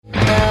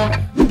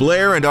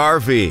Blair and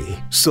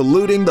RV,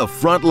 saluting the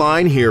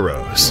Frontline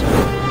heroes.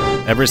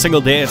 Every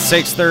single day at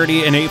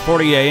 6:30 and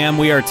 8:40 a.m.,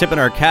 we are tipping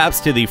our caps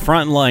to the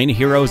Frontline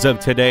heroes of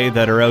today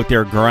that are out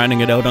there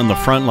grinding it out on the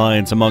front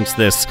lines amongst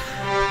this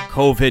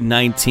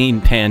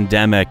COVID-19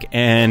 pandemic.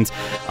 And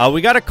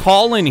we got a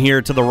call in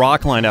here to the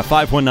Rock line at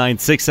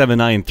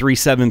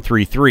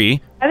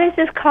 519-679-3733. I was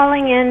just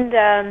calling in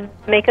to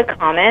make a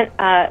comment.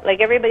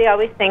 Like everybody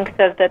always thinks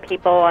of the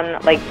people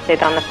on, like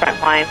sit on the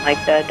front line,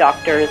 like the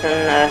doctors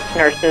and the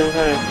nurses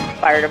and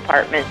fire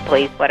department,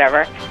 police,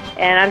 whatever.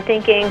 And I'm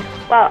thinking,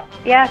 well,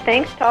 yeah,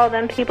 thanks to all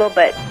them people,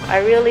 but I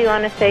really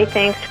want to say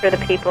thanks for the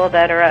people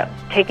that are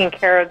taking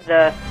care of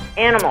the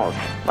animals,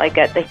 like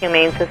at the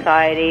Humane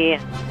Society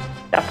and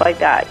stuff like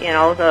that, you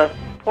know, the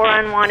poor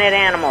unwanted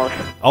animals.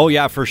 Oh,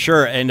 yeah, for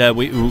sure. And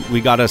we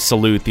got to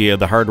salute the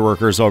hard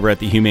workers over at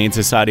the Humane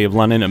Society of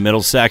London and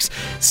Middlesex.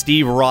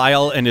 Steve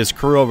Ryle and his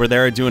crew over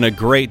there are doing a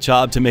great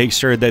job to make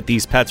sure that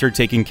these pets are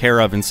taken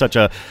care of in such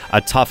a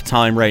tough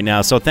time right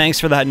now. So thanks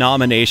for that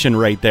nomination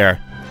right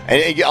there.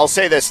 And I'll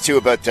say this, too,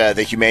 about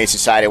the Humane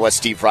Society, what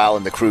Steve Ryle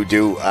and the crew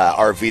do,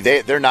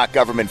 RV. They're not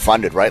government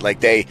funded, right? Like,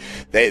 they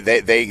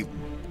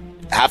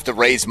have to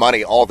raise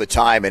money all the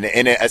time, and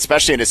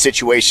especially in a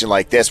situation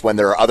like this when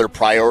there are other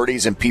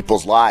priorities in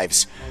people's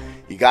lives,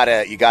 you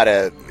gotta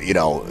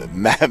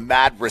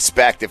mad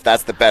respect, if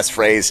that's the best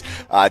phrase,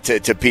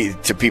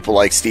 to people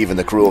like Steve and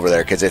the crew over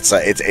there, because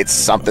it's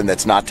something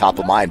that's not top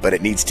of mind, but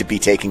it needs to be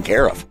taken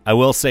care of. I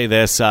will say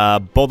this: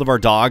 both of our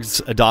dogs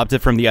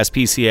adopted from the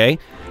SPCA.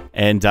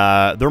 And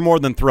they're more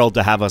than thrilled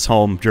to have us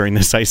home during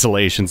this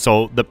isolation.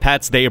 So the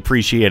pets, they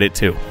appreciate it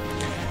too.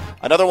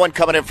 Another one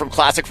coming in from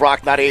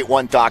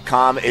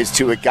ClassicRock981.com is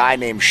to a guy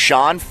named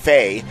Shawn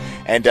Fay.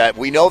 And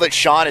we know that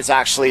Shawn is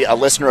actually a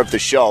listener of the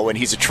show, and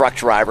he's a truck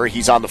driver.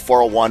 He's on the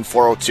 401,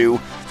 402,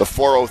 the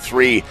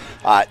 403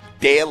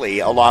 daily,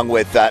 along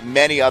with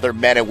many other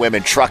men and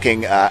women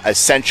trucking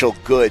essential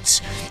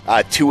goods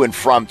to and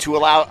from, to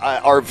allow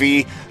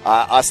RV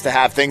us to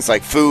have things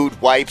like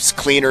food, wipes,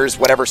 cleaners,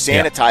 whatever,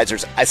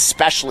 sanitizers,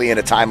 especially in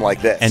a time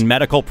like this. And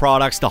medical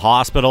products to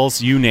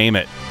hospitals, you name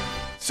it.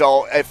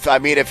 So,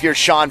 if you're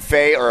Shawn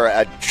Fay or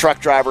a truck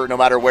driver, no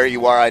matter where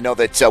you are, I know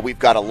that we've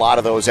got a lot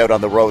of those out on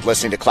the road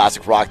listening to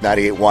Classic Rock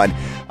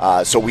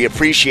 98.1. So we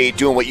appreciate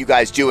doing what you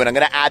guys do. And I'm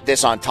going to add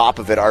this on top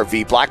of it,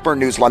 RV.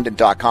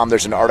 BlackburnNewsLondon.com,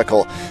 there's an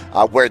article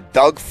where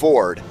Doug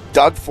Ford,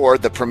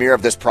 the premier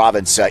of this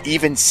province,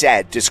 even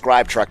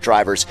described truck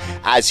drivers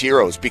as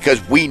heroes,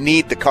 because we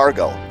need the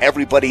cargo.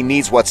 Everybody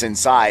needs what's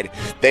inside.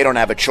 They don't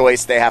have a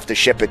choice. They have to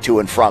ship it to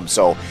and from.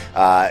 So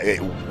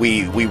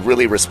we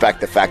really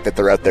respect the fact that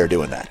they're out there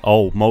doing that.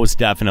 Oh, most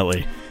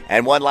definitely.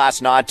 And one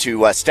last nod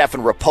to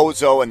Stefan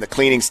Raposo and the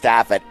cleaning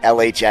staff at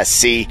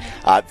LHSC.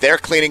 They're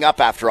cleaning up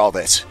after all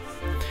this.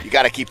 You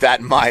got to keep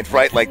that in mind,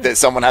 right? Like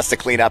someone has to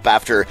clean up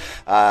after,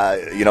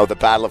 the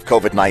battle of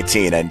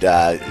COVID-19. And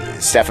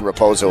Stefan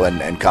Raposo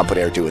and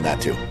company are doing that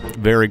too.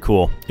 Very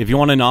cool. If you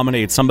want to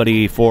nominate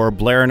somebody for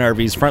Blair and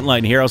RV's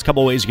Frontline Heroes, a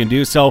couple ways you can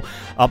do so.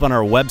 Up on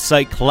our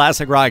website,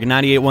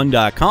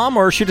 ClassicRock981.com,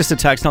 or shoot us a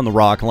text on the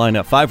Rock line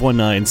at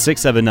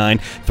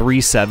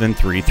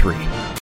 519-679-3733.